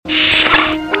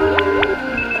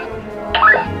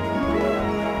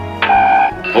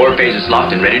phase is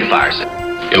locked and ready to fire, sir.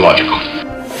 Illogical.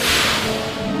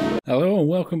 Hello and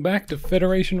welcome back to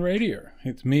Federation Radio.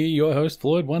 It's me, your host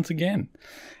Floyd, once again.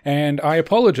 And I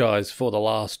apologise for the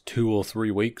last 2 or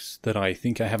 3 weeks that I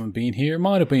think I haven't been here. It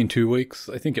might have been 2 weeks.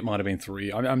 I think it might have been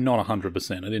 3. I'm not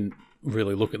 100%. I didn't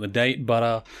really look at the date,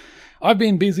 but I've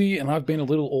been busy and I've been a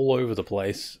little all over the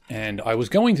place. And I was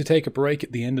going to take a break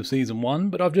at the end of Season 1,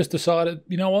 but I've just decided,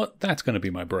 you know what, that's going to be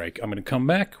my break. I'm going to come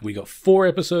back. We got 4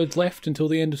 episodes left until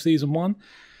the end of Season 1.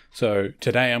 So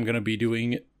today I'm going to be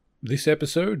doing this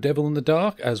episode, Devil in the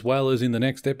Dark, as well as in the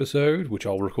next episode, which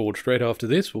I'll record straight after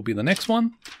this, will be the next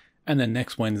one. And then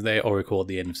next Wednesday I'll record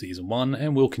the end of Season 1,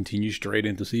 and we'll continue straight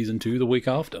into Season 2 the week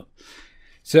after.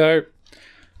 So,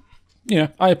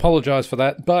 I apologise for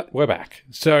that, but we're back.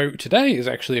 So today is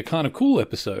actually a kind of cool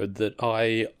episode that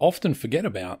I often forget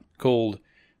about, called,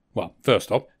 well,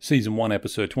 first off, Season 1,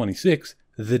 Episode 26,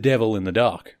 The Devil in the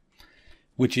Dark,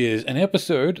 which is an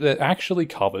episode that actually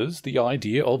covers the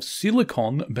idea of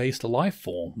silicon-based life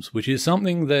forms, which is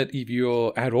something that if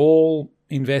you're at all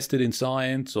invested in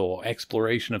science or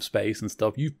exploration of space and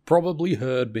stuff, you've probably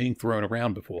heard being thrown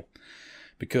around before.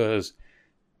 Because,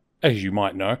 as you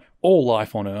might know, all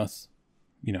life on Earth,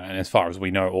 and as far as we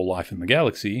know, all life in the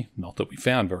galaxy, not that we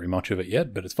found very much of it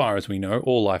yet, but as far as we know,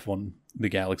 all life on the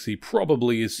galaxy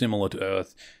probably is similar to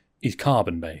Earth, is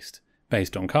carbon-based.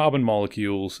 Based on carbon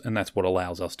molecules, and that's what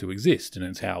allows us to exist, and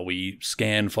it's how we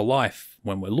scan for life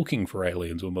when we're looking for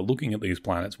aliens. When we're looking at these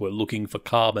planets, we're looking for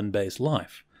carbon-based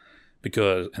life,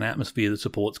 because an atmosphere that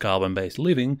supports carbon-based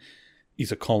living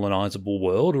is a colonizable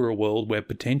world, or a world where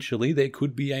potentially there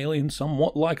could be aliens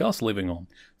somewhat like us living on.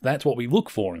 That's what we look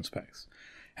for in space.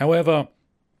 However,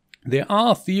 there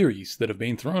are theories that have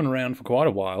been thrown around for quite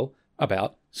a while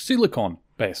about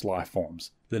silicon-based life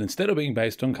forms, that instead of being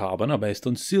based on carbon are based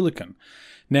on silicon.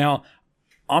 Now,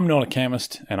 I'm not a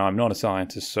chemist and I'm not a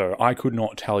scientist, so I could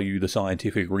not tell you the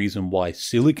scientific reason why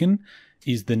silicon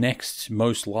is the next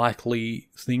most likely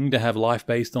thing to have life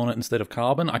based on it instead of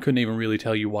carbon. I couldn't even really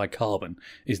tell you why carbon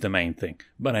is the main thing,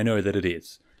 but I know that it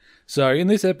is. So in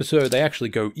this episode, they actually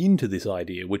go into this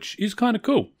idea, which is kind of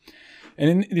cool. And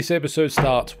in this episode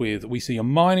starts with, we see a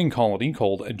mining colony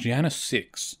called Janus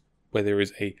 6, where there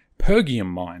is a Pergium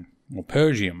mine. Or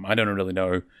Pergium, I don't really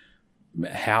know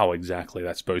how exactly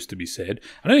that's supposed to be said.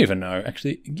 I don't even know.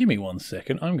 Actually, give me 1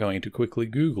 second. I'm going to quickly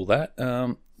Google that.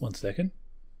 1 second.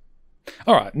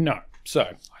 Alright, no. So,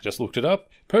 I just looked it up.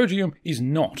 Pergium is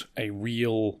not a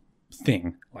real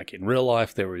thing. Like in real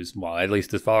life, there is, well, at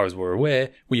least as far as we're aware,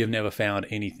 we have never found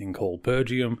anything called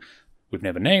Pergium. We've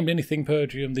never named anything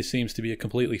Pergium. This seems to be a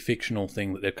completely fictional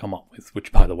thing that they've come up with,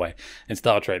 which, by the way, in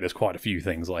Star Trek there's quite a few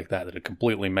things like that are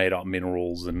completely made up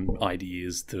minerals and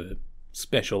ideas to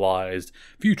specialized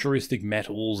futuristic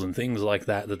metals and things like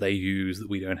that they use that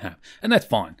we don't have. And that's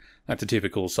fine. That's a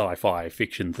typical sci-fi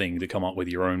fiction thing to come up with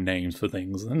your own names for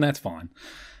things, and that's fine.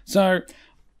 So,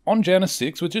 on Janus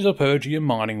 6, which is a Pergium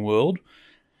mining world,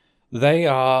 they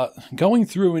are going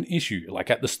through an issue.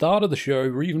 Like at the start of the show,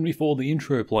 or even before the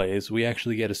intro plays, we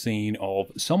actually get a scene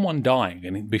of someone dying.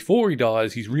 And before he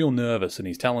dies, he's real nervous and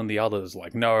he's telling the others,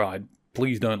 like, no,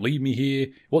 please don't leave me here.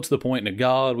 What's the point in a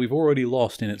guard? We've already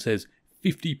lost. And it says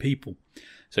 50 people.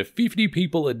 So 50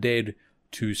 people are dead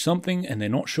to something and they're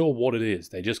not sure what it is.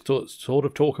 They just sort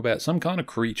of talk about some kind of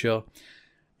creature.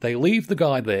 They leave the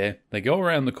guy there. They go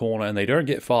around the corner and they don't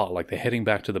get far. Like they're heading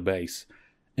back to the base.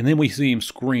 And then we see him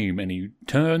scream, and he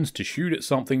turns to shoot at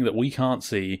something that we can't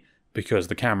see, because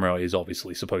the camera is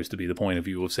obviously supposed to be the point of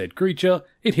view of said creature.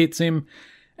 It hits him,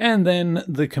 and then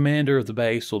the commander of the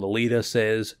base, or the leader,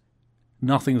 says,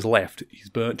 nothing's left. He's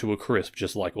burnt to a crisp,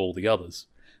 just like all the others,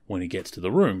 when he gets to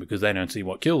the room, because they don't see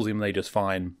what kills him, they just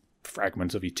find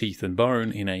fragments of his teeth and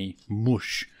bone in a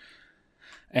mush.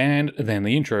 And then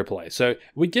the intro plays. So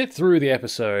we get through the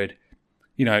episode.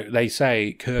 They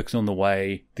say Kirk's on the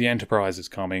way, the Enterprise is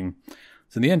coming.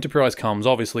 So the Enterprise comes,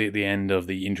 obviously, at the end of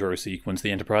the intro sequence. The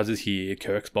Enterprise is here,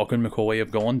 Kirk, Spock, and McCoy have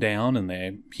gone down, and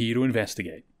they're here to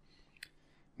investigate.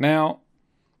 Now,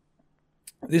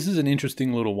 this is an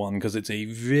interesting little one, because it's a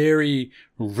very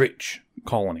rich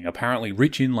colony. Apparently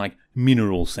rich in,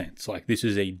 mineral sense. This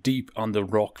is a deep under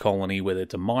rock colony, where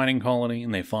it's a mining colony,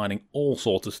 and they're finding all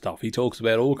sorts of stuff. He talks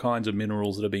about all kinds of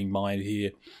minerals that are being mined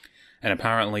here. And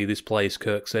apparently this place,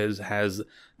 Kirk says, has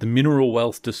the mineral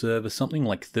wealth to service something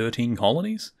like 13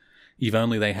 colonies, if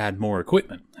only they had more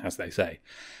equipment, as they say.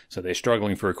 So they're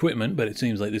struggling for equipment, but it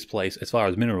seems like this place, as far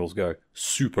as minerals go,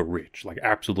 super rich,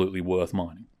 absolutely worth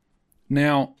mining.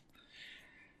 Now,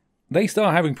 they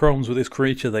start having problems with this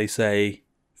creature, they say,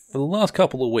 for the last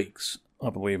couple of weeks, I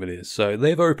believe it is. So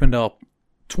they've opened up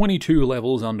 22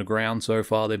 levels underground so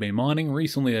far they've been mining.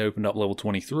 Recently they opened up level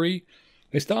 23.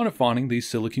 They started finding these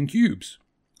silicon cubes.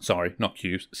 Sorry, not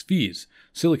cubes, spheres.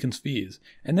 Silicon spheres.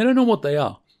 And they don't know what they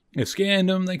are. They've scanned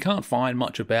them, they can't find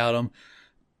much about them.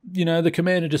 You know, the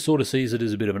commander just sort of sees it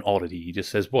as a bit of an oddity. He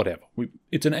just says, whatever.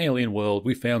 It's an alien world.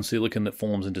 We found silicon that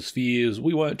forms into spheres.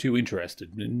 We weren't too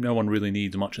interested. No one really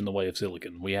needs much in the way of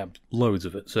silicon. We have loads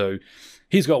of it. So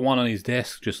he's got one on his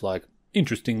desk, just like,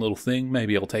 interesting little thing.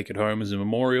 Maybe I'll take it home as a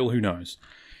memorial. Who knows?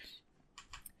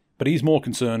 But he's more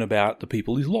concerned about the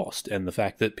people he's lost and the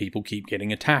fact that people keep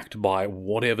getting attacked by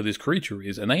whatever this creature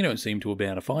is, and they don't seem to have been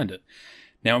able to find it.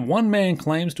 Now, one man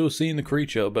claims to have seen the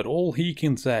creature, but all he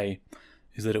can say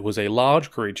is that it was a large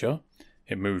creature,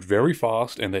 it moved very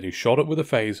fast, and that he shot it with a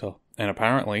phaser, and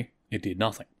apparently it did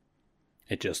nothing.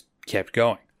 It just kept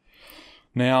going.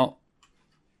 Now,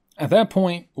 at that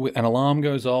point, an alarm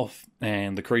goes off,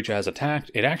 and the creature has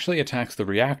attacked. It actually attacks the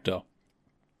reactor,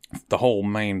 the whole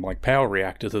main power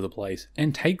reactor to the place,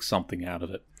 and takes something out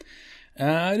of it.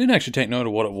 I didn't actually take note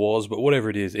of what it was, but whatever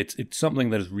it is, it's something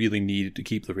that is really needed to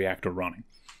keep the reactor running,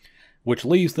 which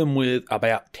leaves them with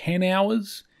about 10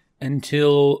 hours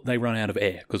until they run out of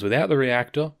air, because without the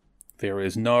reactor, there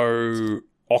is no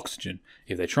oxygen.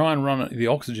 If they try and run the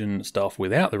oxygen stuff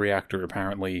without the reactor,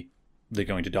 apparently they're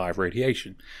going to die of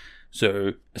radiation.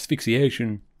 So,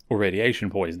 asphyxiation or radiation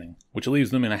poisoning, which leaves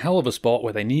them in a hell of a spot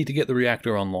where they need to get the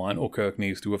reactor online or Kirk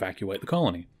needs to evacuate the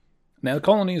colony. Now, the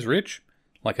colony is rich.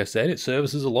 Like I said, it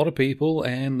services a lot of people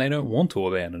and they don't want to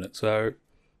abandon it, so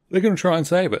they're going to try and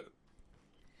save it.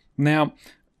 Now,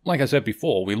 like I said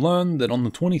before, we learned that on the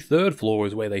 23rd floor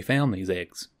is where they found these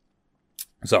eggs.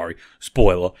 Sorry,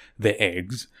 spoiler, they're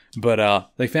eggs. But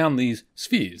they found these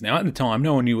spheres. Now, at the time,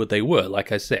 no one knew what they were,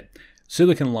 like I said.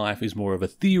 Silicon life is more of a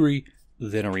theory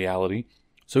than a reality.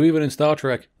 So even in Star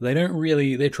Trek, their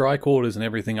tricorders and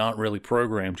everything aren't really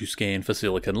programmed to scan for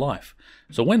silicon life.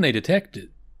 So when they detect it,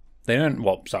 they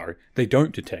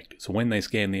don't detect it. So when they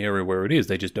scan the area where it is,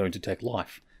 they just don't detect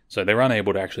life. So they're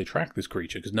unable to actually track this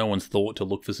creature because no one's thought to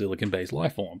look for silicon-based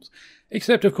life forms.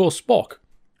 Except, of course, Spock,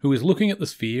 who is looking at the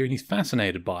sphere and he's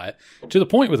fascinated by it, to the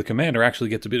point where the commander actually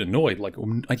gets a bit annoyed. Like,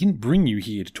 I didn't bring you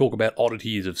here to talk about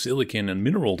oddities of silicon and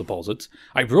mineral deposits.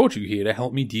 I brought you here to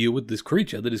help me deal with this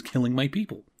creature that is killing my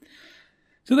people.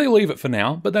 So they leave it for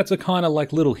now, but that's a kind of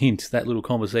little hint, that little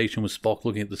conversation with Spock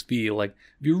looking at the sphere. Like,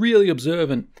 if you're really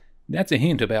observant, that's a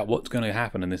hint about what's going to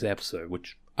happen in this episode,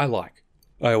 which I like.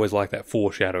 I always like that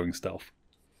foreshadowing stuff.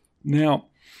 Now,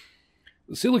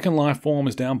 the silicon life form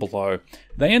is down below.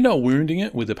 They end up wounding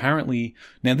it with apparently...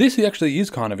 Now, this actually is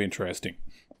kind of interesting.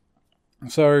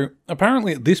 So,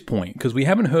 apparently at this point, because we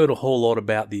haven't heard a whole lot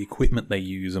about the equipment they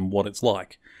use and what it's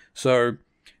like. So,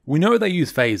 we know they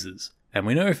use phasers. And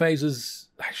we know phasers...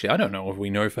 Actually, I don't know if we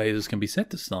know phasers can be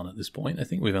set to stun at this point. I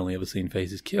think we've only ever seen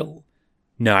phasers kill.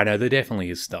 No, there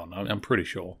definitely is stun. I'm pretty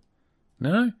sure.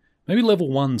 No? Maybe level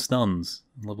 1 stuns.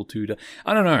 Level 2...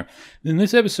 I don't know. In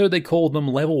this episode, they called them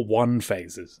level 1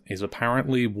 phasers. Is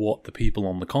apparently what the people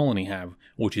on the colony have,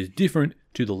 which is different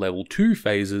to the level 2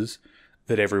 phasers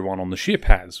that everyone on the ship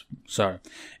has. So,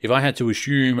 if I had to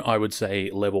assume, I would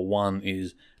say level 1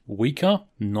 is weaker,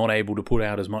 not able to put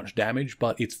out as much damage,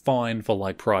 but it's fine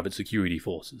for private security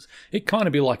forces. It kind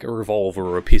of be like a revolver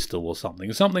or a pistol or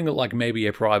something. Something that maybe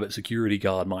a private security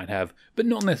guard might have, but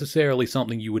not necessarily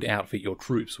something you would outfit your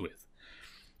troops with,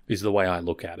 is the way I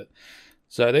look at it.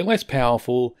 So they're less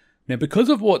powerful. Now, because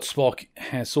of what Spock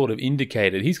has sort of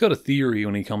indicated, he's got a theory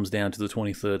when he comes down to the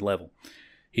 23rd level.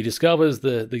 He discovers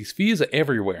these spheres are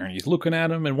everywhere, and he's looking at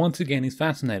them, and once again, he's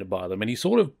fascinated by them. And he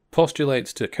sort of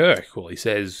postulates to Kirk, he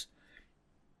says,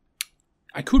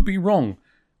 I could be wrong,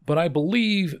 but I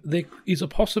believe there is a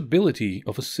possibility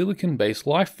of a silicon-based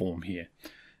life form here.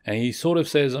 And he sort of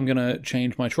says, I'm going to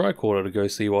change my tricorder to go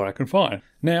see what I can find.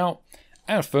 Now,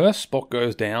 at first, Spock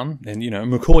goes down, and,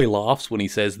 McCoy laughs when he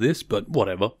says this, but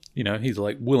whatever. He's,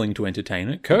 willing to entertain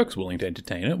it. Kirk's willing to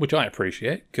entertain it, which I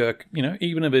appreciate. Kirk,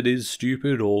 even if it is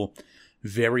stupid or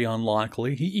very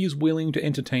unlikely, he is willing to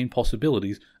entertain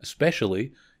possibilities,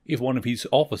 especially if one of his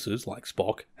officers, like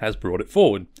Spock, has brought it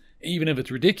forward. Even if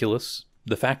it's ridiculous,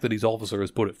 the fact that his officer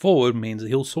has put it forward means that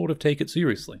he'll sort of take it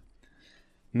seriously.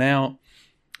 Now,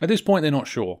 at this point, they're not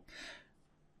sure.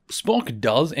 Spock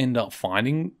does end up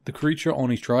finding the creature on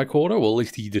his tricorder, or at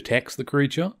least he detects the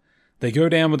creature. They go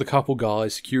down with a couple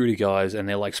guys, security guys, and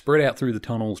they're spread out through the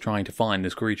tunnels trying to find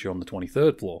this creature on the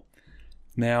 23rd floor.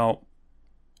 Now,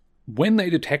 when they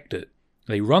detect it,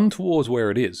 they run towards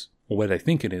where it is, or where they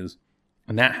think it is,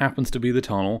 and that happens to be the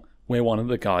tunnel where one of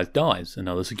the guys dies,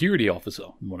 another security officer,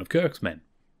 one of Kirk's men.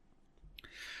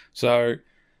 So,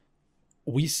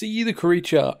 we see the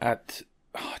creature at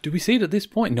do we see it at this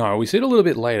point? No, we see it a little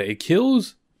bit later. It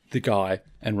kills the guy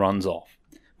and runs off.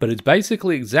 But it's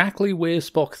basically exactly where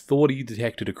Spock thought he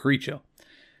detected a creature.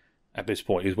 At this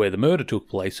point is where the murder took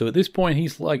place. So at this point,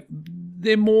 he's like,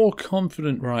 they're more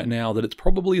confident right now that it's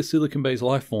probably a silicon-based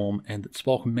life form and that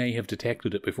Spock may have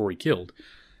detected it before he killed.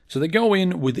 So they go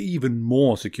in with even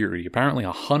more security. Apparently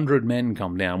 100 men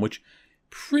come down, which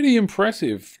pretty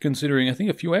impressive considering I think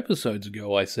a few episodes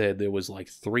ago I said there was like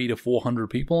 300 to 400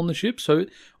 people on the ship. So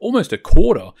almost a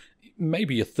quarter,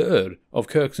 maybe a third of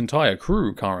Kirk's entire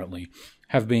crew currently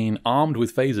have been armed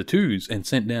with phaser 2s and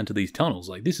sent down to these tunnels.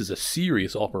 Like, this is a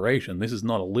serious operation. This is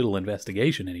not a little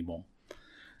investigation anymore.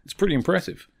 It's pretty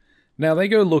impressive. Now, they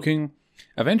go looking.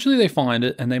 Eventually, they find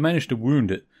it, and they manage to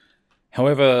wound it.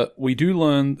 However, we do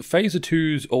learn phaser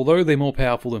 2s, although they're more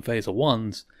powerful than phaser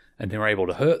 1s, and they're able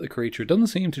to hurt the creature, it doesn't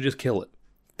seem to just kill it.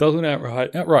 Doesn't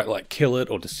outright like kill it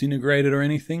or disintegrate it or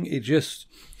anything.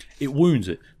 It wounds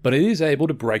it, but it is able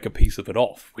to break a piece of it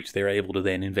off, which they're able to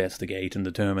then investigate and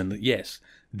determine that, yes,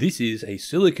 this is a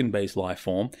silicon-based life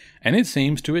form, and it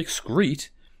seems to excrete,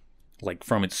 like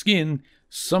from its skin,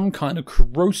 some kind of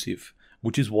corrosive,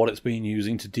 which is what it's been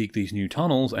using to dig these new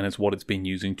tunnels, and it's what it's been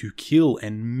using to kill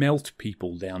and melt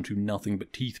people down to nothing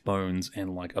but teeth, bones,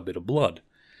 and like a bit of blood.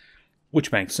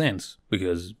 Which makes sense,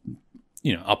 because,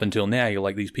 you know, up until now, you're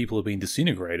like, these people have been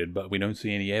disintegrated, but we don't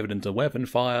see any evidence of weapon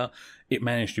fire. It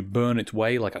managed to burn its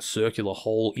way like a circular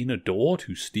hole in a door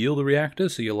to steal the reactor,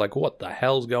 so you're like, what the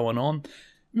hell's going on?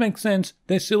 Makes sense.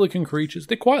 They're silicon creatures.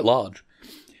 They're quite large.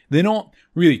 They're not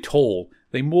really tall.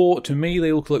 To me,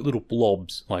 they look like little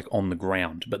blobs, like, on the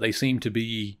ground, but they seem to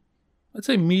be, I'd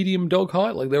say, medium dog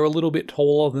height. Like, they're a little bit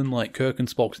taller than, like, Kirk and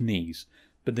Spock's knees,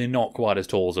 but they're not quite as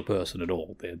tall as a person at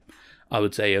all. They're, I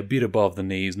would say, a bit above the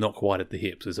knees, not quite at the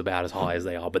hips, is about as high as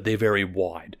they are, but they're very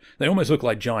wide. They almost look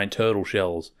like giant turtle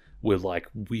shells with, like,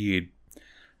 weird...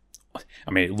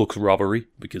 I mean, it looks rubbery,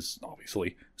 because,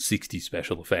 obviously, 60s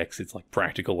special effects, it's like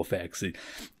practical effects.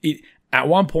 At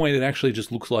one point, it actually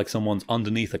just looks like someone's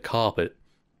underneath a carpet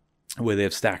where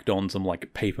they've stacked on some,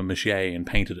 like, paper mache and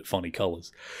painted it funny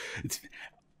colours.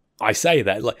 I say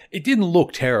that, like, it didn't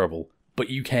look terrible, but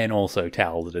you can also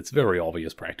tell that it's very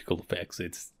obvious practical effects.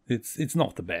 It's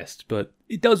not the best, but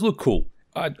it does look cool.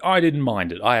 I didn't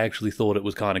mind it. I actually thought it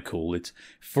was kind of cool. It's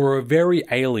for a very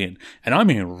alien, and I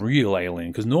mean real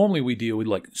alien, because normally we deal with,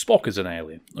 like, Spock is an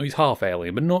alien. Or he's half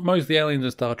alien, but not most of the aliens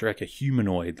in Star Trek are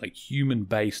humanoid, like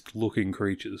human-based looking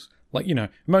creatures. Like, you know,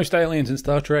 most aliens in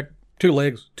Star Trek, 2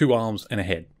 legs, 2 arms, and a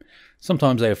head.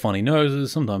 Sometimes they have funny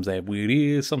noses, sometimes they have weird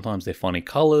ears, sometimes they're funny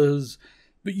colours,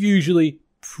 but usually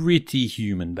pretty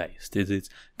human-based. It's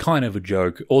kind of a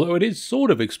joke, although it is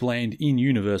sort of explained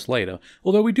in-universe later,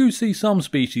 although we do see some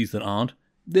species that aren't.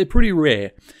 They're pretty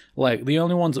rare. Like, the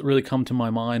only ones that really come to my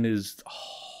mind is,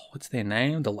 what's their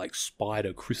name? The, like,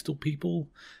 spider crystal people?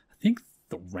 I think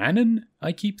the Rannon,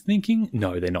 I keep thinking.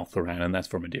 No, they're not the Rannon, that's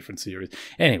from a different series.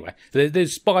 Anyway,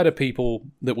 there's spider people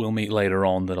that we'll meet later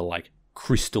on that are, like,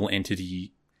 crystal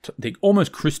entity. They're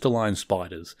almost crystalline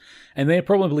spiders, and they're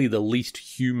probably the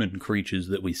least human creatures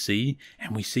that we see,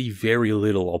 and we see very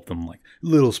little of them. Like,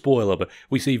 little spoiler, but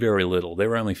we see very little.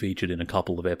 They're only featured in a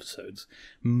couple of episodes.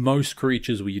 Most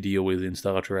creatures we deal with in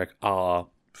Star Trek are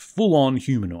full-on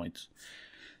humanoids.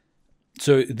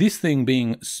 So this thing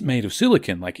being made of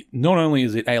silicon, like, not only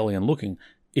is it alien-looking,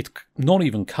 it's not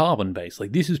even carbon-based.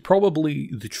 Like, this is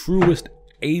probably the truest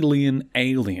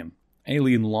alien-like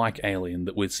alien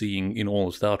that we're seeing in all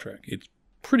of Star Trek. It's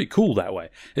pretty cool that way.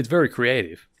 It's very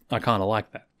creative. I kind of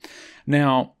like that.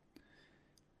 Now,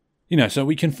 you know, so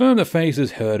we confirm that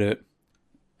phasers hurt it,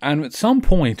 and at some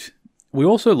point, we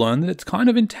also learn that it's kind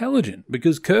of intelligent,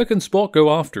 because Kirk and Spock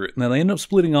go after it. Now, they end up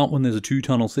splitting up when there's a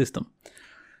 2-tunnel system.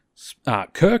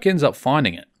 Kirk ends up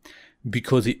finding it,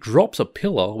 because it drops a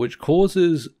pillar which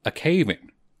causes a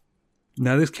cave-in.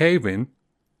 Now, this cave-in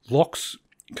locks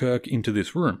Kirk into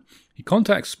this room. He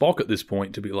contacts Spock at this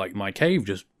point to be like, my cave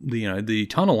just, the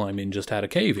tunnel I'm in just had a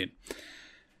cave in.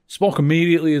 Spock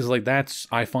immediately is like,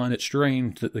 I find it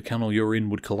strange that the tunnel you're in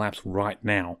would collapse right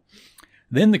now.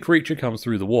 Then the creature comes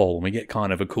through the wall, and we get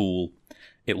kind of a cool,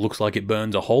 it looks like it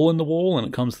burns a hole in the wall and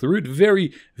it comes through it.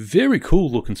 Very, very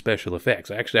cool looking special effects.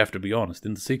 I actually have to be honest,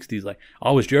 in the 60s, like,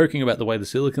 I was joking about the way the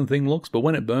silicon thing looks, but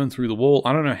when it burned through the wall,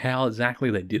 I don't know how exactly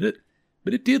they did it,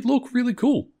 but it did look really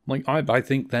cool. Like, I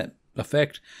think that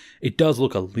effect, it does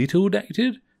look a little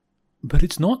dated, but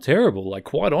it's not terrible. Like,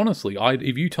 quite honestly,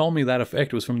 if you told me that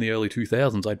effect was from the early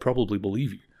 2000s, I'd probably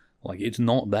believe you. Like, it's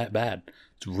not that bad.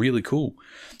 It's really cool,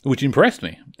 which impressed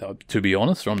me, to be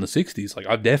honest, from the 60s. Like,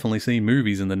 I've definitely seen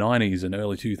movies in the 90s and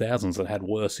early 2000s that had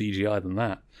worse CGI than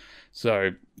that.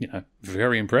 So,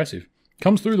 very impressive.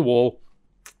 comes through the wall,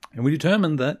 and we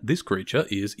determine that this creature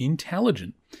is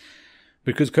intelligent.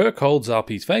 Because Kirk holds up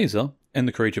his phaser, and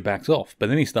the creature backs off. But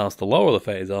then he starts to lower the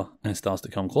phaser, and it starts to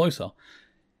come closer.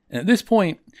 And at this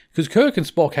point, because Kirk and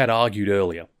Spock had argued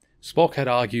earlier, Spock had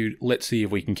argued, let's see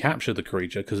if we can capture the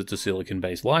creature, because it's a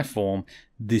silicon-based life form.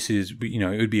 This is,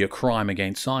 it would be a crime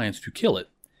against science to kill it.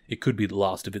 It could be the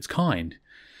last of its kind.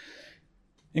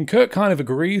 And Kirk kind of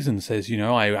agrees and says,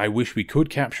 I wish we could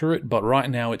capture it, but right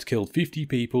now it's killed 50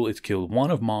 people, it's killed one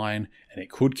of mine, and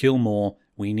it could kill more.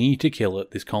 We need to kill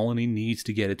it. This colony needs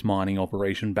to get its mining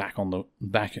operation back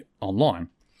online.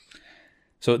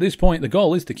 So at this point, the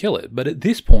goal is to kill it. But at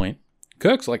this point,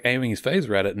 Kirk's like aiming his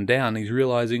phaser at it and down. And he's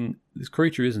realizing this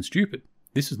creature isn't stupid.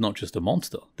 This is not just a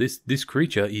monster. This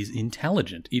creature is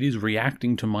intelligent. It is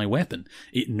reacting to my weapon.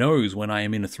 It knows when I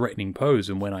am in a threatening pose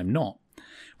and when I'm not.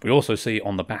 We also see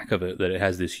on the back of it that it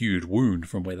has this huge wound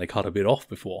from where they cut a bit off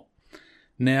before.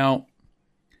 Now,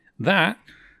 that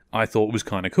I thought was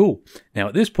kind of cool. Now,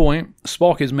 at this point,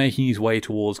 Spock is making his way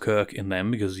towards Kirk and them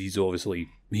because he's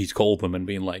called them and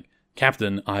been like,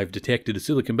 Captain, I've detected a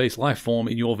silicon-based life form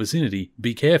in your vicinity.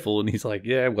 Be careful. And he's like,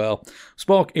 yeah, well,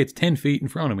 Spock, it's 10 feet in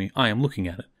front of me. I am looking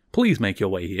at it. Please make your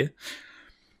way here.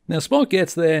 Now, Spock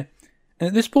gets there, and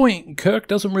at this point, Kirk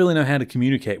doesn't really know how to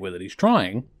communicate with it. He's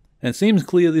trying, and it seems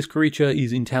clear this creature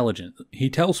is intelligent. He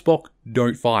tells Spock,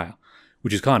 don't fire.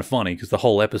 Which is kind of funny, because the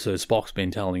whole episode Spock's been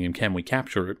telling him, can we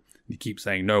capture it? He keeps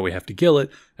saying, no, we have to kill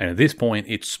it. And at this point,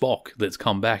 it's Spock that's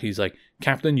come back. He's like,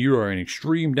 Captain, you are in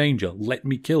extreme danger. Let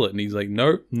me kill it. And he's like,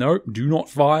 no, do not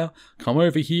fire. Come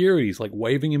over here. And he's like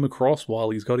waving him across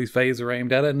while he's got his phaser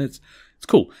aimed at it. And it's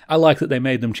cool. I like that they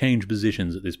made them change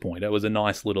positions at this point. That was a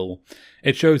nice little...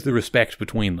 It shows the respect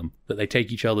between them, that they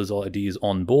take each other's ideas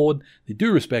on board. They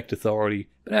do respect authority,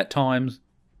 but at times,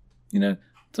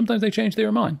 sometimes they change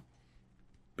their mind.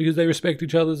 Because they respect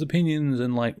each other's opinions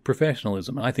and,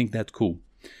 professionalism. And I think that's cool.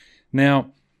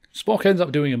 Now, Spock ends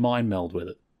up doing a mind meld with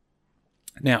it.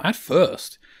 Now, at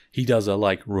first, he does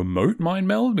a, remote mind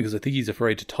meld because I think he's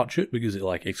afraid to touch it because it,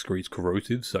 excretes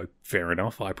corrosive. So, fair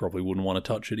enough. I probably wouldn't want to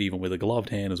touch it even with a gloved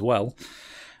hand as well.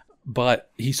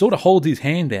 But he sort of holds his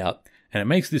hand out and it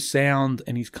makes this sound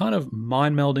and he's kind of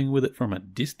mind melding with it from a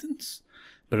distance.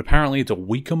 But apparently it's a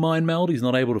weaker mind meld. He's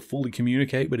not able to fully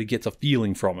communicate, but he gets a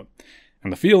feeling from it.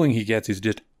 And the feeling he gets is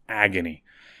just agony.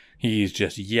 He's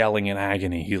just yelling in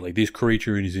agony. He's like, this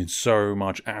creature is in so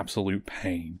much absolute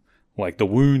pain. The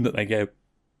wound that they gave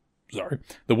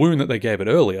it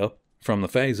earlier from the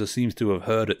phaser seems to have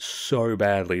hurt it so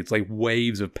badly. It's like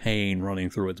waves of pain running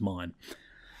through its mind.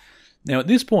 Now, at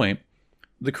this point,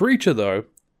 the creature, though,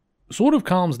 sort of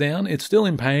calms down. It's still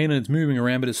in pain and it's moving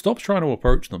around, but it stops trying to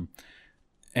approach them.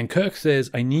 And Kirk says,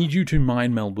 I need you to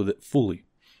mind meld with it fully.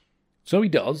 So he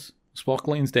does. Spock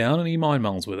leans down and he mind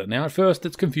melds with it. Now, at first,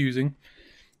 it's confusing.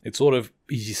 It's sort of,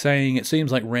 he's saying, it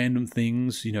seems like random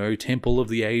things, Temple of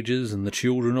the Ages, and the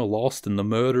children are lost, and the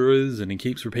murderers, and he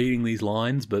keeps repeating these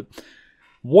lines, but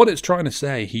what it's trying to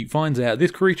say, he finds out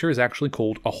this creature is actually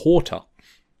called a Horta.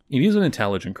 It is an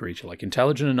intelligent creature,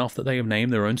 intelligent enough that they have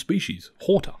named their own species,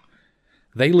 Horta.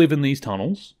 They live in these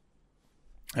tunnels,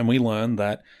 and we learn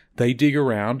that they dig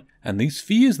around, and these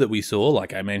spheres that we saw,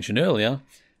 like I mentioned earlier,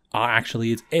 are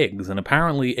actually its eggs, and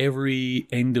apparently every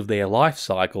end of their life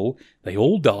cycle, they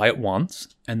all die at once,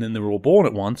 and then they're all born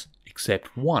at once,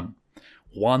 except one.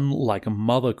 One, like a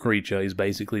mother creature, is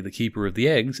basically the keeper of the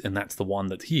eggs, and that's the one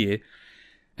that's here.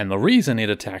 And the reason it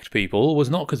attacked people was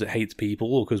not because it hates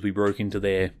people or because we broke into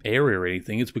their area or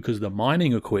anything, it's because the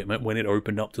mining equipment, when it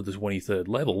opened up to the 23rd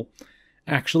level,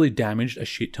 actually damaged a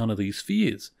shit ton of these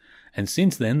spheres. And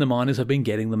since then, the miners have been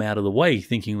getting them out of the way,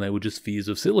 thinking they were just spheres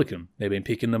of silicon. They've been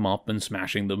picking them up and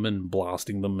smashing them and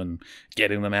blasting them and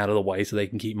getting them out of the way so they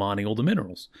can keep mining all the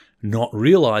minerals. Not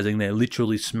realizing they're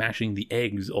literally smashing the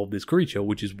eggs of this creature,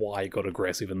 which is why it got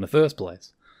aggressive in the first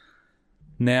place.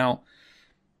 Now,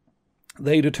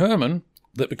 they determine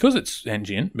that because it's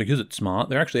sentient, because it's smart,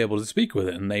 they're actually able to speak with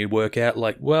it. And they work out,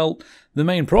 the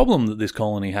main problem that this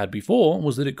colony had before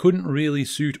was that it couldn't really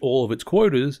suit all of its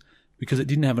quotas because it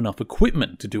didn't have enough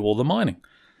equipment to do all the mining.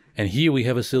 And here we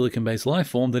have a silicon-based life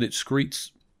form that it excretes,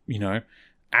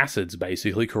 acids,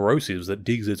 basically, corrosives, that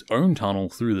digs its own tunnel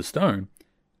through the stone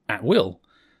at will.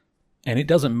 And it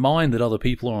doesn't mind that other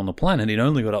people are on the planet. It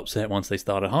only got upset once they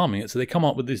started harming it. So they come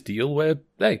up with this deal where,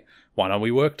 hey, why don't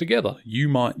we work together?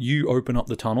 You open up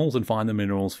the tunnels and find the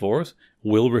minerals for us.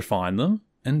 We'll refine them.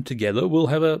 And together we'll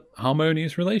have a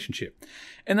harmonious relationship.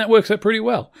 And that works out pretty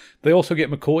well. They also get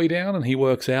McCoy down, and he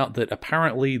works out that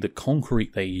apparently the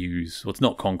concrete they use, well, it's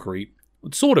not concrete,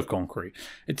 it's sort of concrete.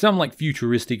 It's some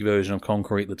futuristic version of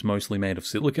concrete that's mostly made of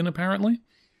silicon, apparently.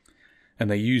 And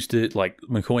they used it, like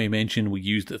McCoy mentioned, we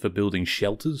used it for building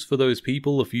shelters for those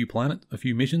people a few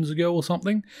missions ago or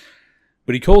something.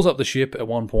 But he calls up the ship at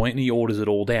one point and he orders it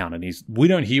all down. And we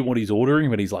don't hear what he's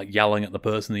ordering, but he's like yelling at the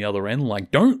person the other end,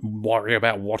 like, don't worry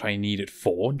about what I need it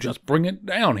for, just bring it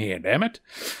down here, damn it.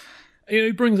 And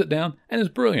he brings it down and it's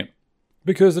brilliant.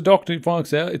 Because the Doctor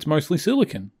finds out it's mostly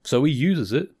silicon. So he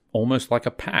uses it almost like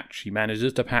a patch. He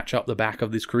manages to patch up the back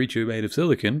of this creature made of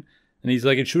silicon. And he's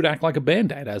like, it should act like a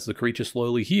band-aid as the creature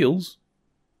slowly heals.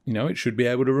 You know, it should be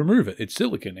able to remove it. It's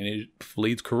silicon and it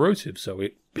bleeds corrosive, so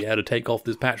it be able to take off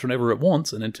this patch whenever it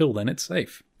wants, and until then it's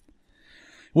safe.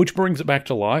 Which brings it back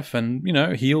to life and, you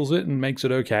know, heals it and makes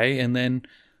it okay. And then,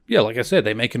 yeah, like I said,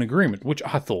 they make an agreement, which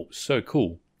I thought was so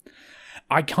cool.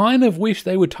 I kind of wish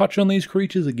they would touch on these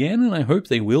creatures again, and I hope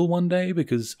they will one day,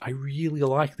 because I really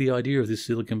like the idea of this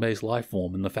silicon-based life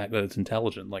form and the fact that it's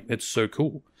intelligent. Like, that's so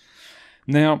cool.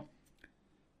 Now,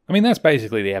 I mean, that's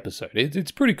basically the episode.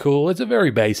 It's pretty cool. It's a very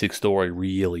basic story,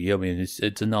 really. I mean,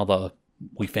 it's another,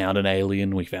 we found an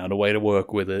alien, we found a way to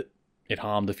work with it. It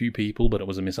harmed a few people, but it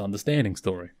was a misunderstanding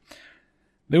story.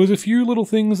 There was a few little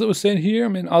things that were said here. I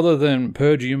mean, other than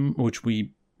Pergium, which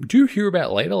we do hear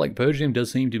about later. Like, Pergium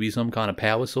does seem to be some kind of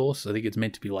power source. I think it's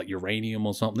meant to be like uranium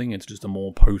or something. It's just a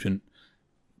more potent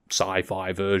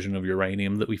sci-fi version of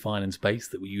uranium that we find in space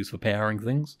that we use for powering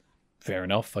things. Fair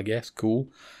enough, I guess. Cool.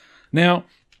 Now,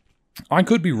 I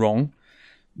could be wrong,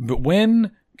 but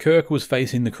when Kirk was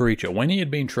facing the creature, when he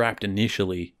had been trapped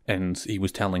initially, and he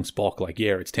was telling Spock, like,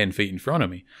 yeah, it's 10 feet in front of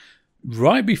me,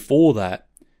 right before that,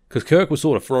 because Kirk was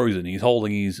sort of frozen, he's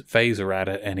holding his phaser at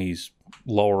it, and he's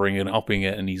lowering and upping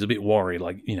it, and he's a bit worried,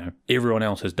 like, you know, everyone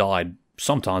else has died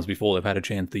sometimes before they've had a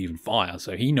chance to even fire,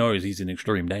 so he knows he's in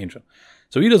extreme danger.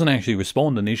 So he doesn't actually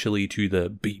respond initially to the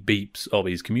beeps of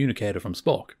his communicator from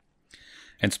Spock.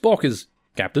 And Spock is,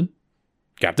 Captain,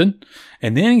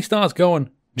 and then he starts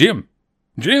going, Jim,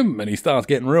 and he starts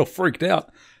getting real freaked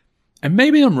out. And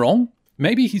maybe I'm wrong,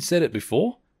 maybe he said it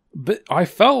before, but I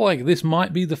felt like this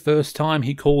might be the first time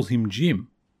he calls him Jim,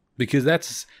 because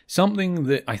that's something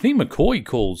that I think McCoy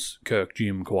calls Kirk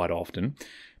Jim quite often,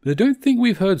 but I don't think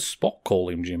we've heard Spock call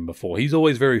him Jim before. He's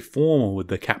always very formal with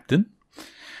the Captain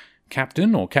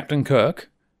or Captain Kirk.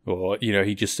 Or, you know,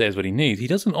 he just says what he needs. He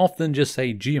doesn't often just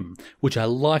say Jim, which I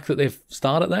like that they've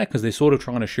started that, because they're sort of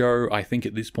trying to show, I think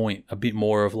at this point, a bit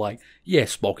more of like,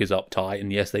 yes, Spock is uptight,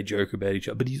 and yes, they joke about each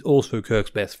other, but he's also Kirk's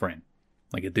best friend.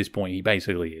 Like, at this point, he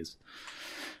basically is.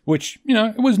 Which, you know,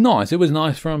 it was nice. It was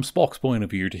nice from Spock's point of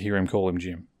view to hear him call him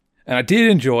Jim. And I did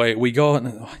enjoy it. We got...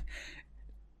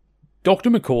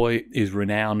 Dr. McCoy is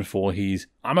renowned for his,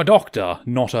 I'm a doctor,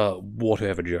 not a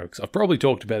whatever jokes. I've probably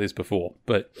talked about this before,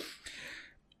 but...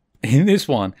 in this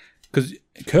one, because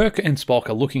Kirk and Spock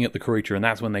are looking at the creature, and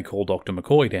that's when they call Dr.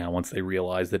 McCoy down, once they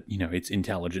realize that, you know, it's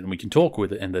intelligent and we can talk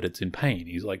with it and that it's in pain.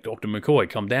 He's like, Dr. McCoy,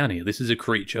 come down here. This is a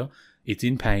creature. It's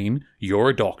in pain. You're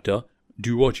a doctor.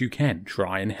 Do what you can.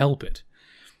 Try and help it.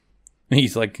 And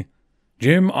he's like,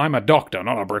 Jim, I'm a doctor,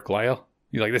 not a bricklayer.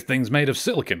 He's like, this thing's made of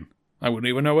silicon. I wouldn't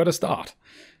even know where to start.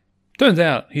 Turns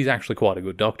out he's actually quite a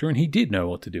good doctor, and he did know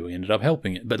what to do. He ended up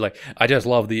helping it. But, like, I just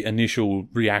love the initial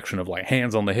reaction of, like,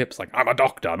 hands on the hips, like, I'm a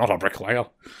doctor, not a bricklayer.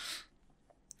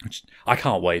 Which, I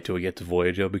can't wait till we get to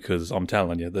Voyager, because I'm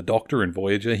telling you, the Doctor in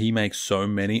Voyager, he makes so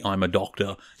many I'm a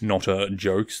doctor, not a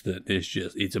jokes that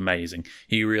it's amazing.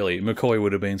 He really, McCoy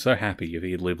would have been so happy if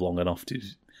he had lived long enough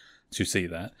to see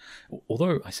that.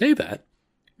 Although, I say that,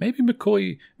 maybe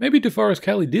DeForest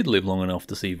Kelley did live long enough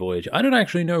to see Voyager. I don't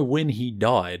actually know when he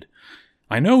died.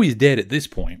 I know he's dead at this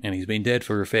point, and he's been dead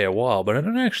for a fair while, but I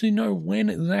don't actually know when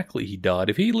exactly he died.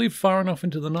 If he lived far enough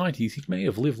into the 90s, he may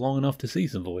have lived long enough to see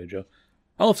some Voyager.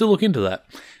 I'll have to look into that.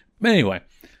 But anyway,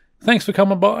 thanks for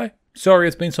coming by. Sorry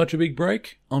it's been such a big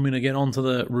break. I'm going to get on to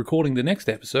the recording the next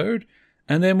episode,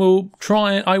 and then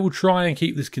I will try and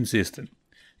keep this consistent.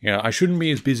 You know, I shouldn't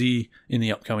be as busy in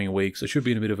the upcoming weeks. I should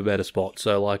be in a bit of a better spot.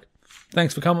 So, like,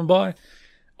 thanks for coming by.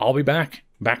 I'll be back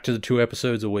to the 2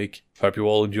 episodes a week. Hope you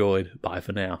all enjoyed. Bye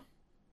for now.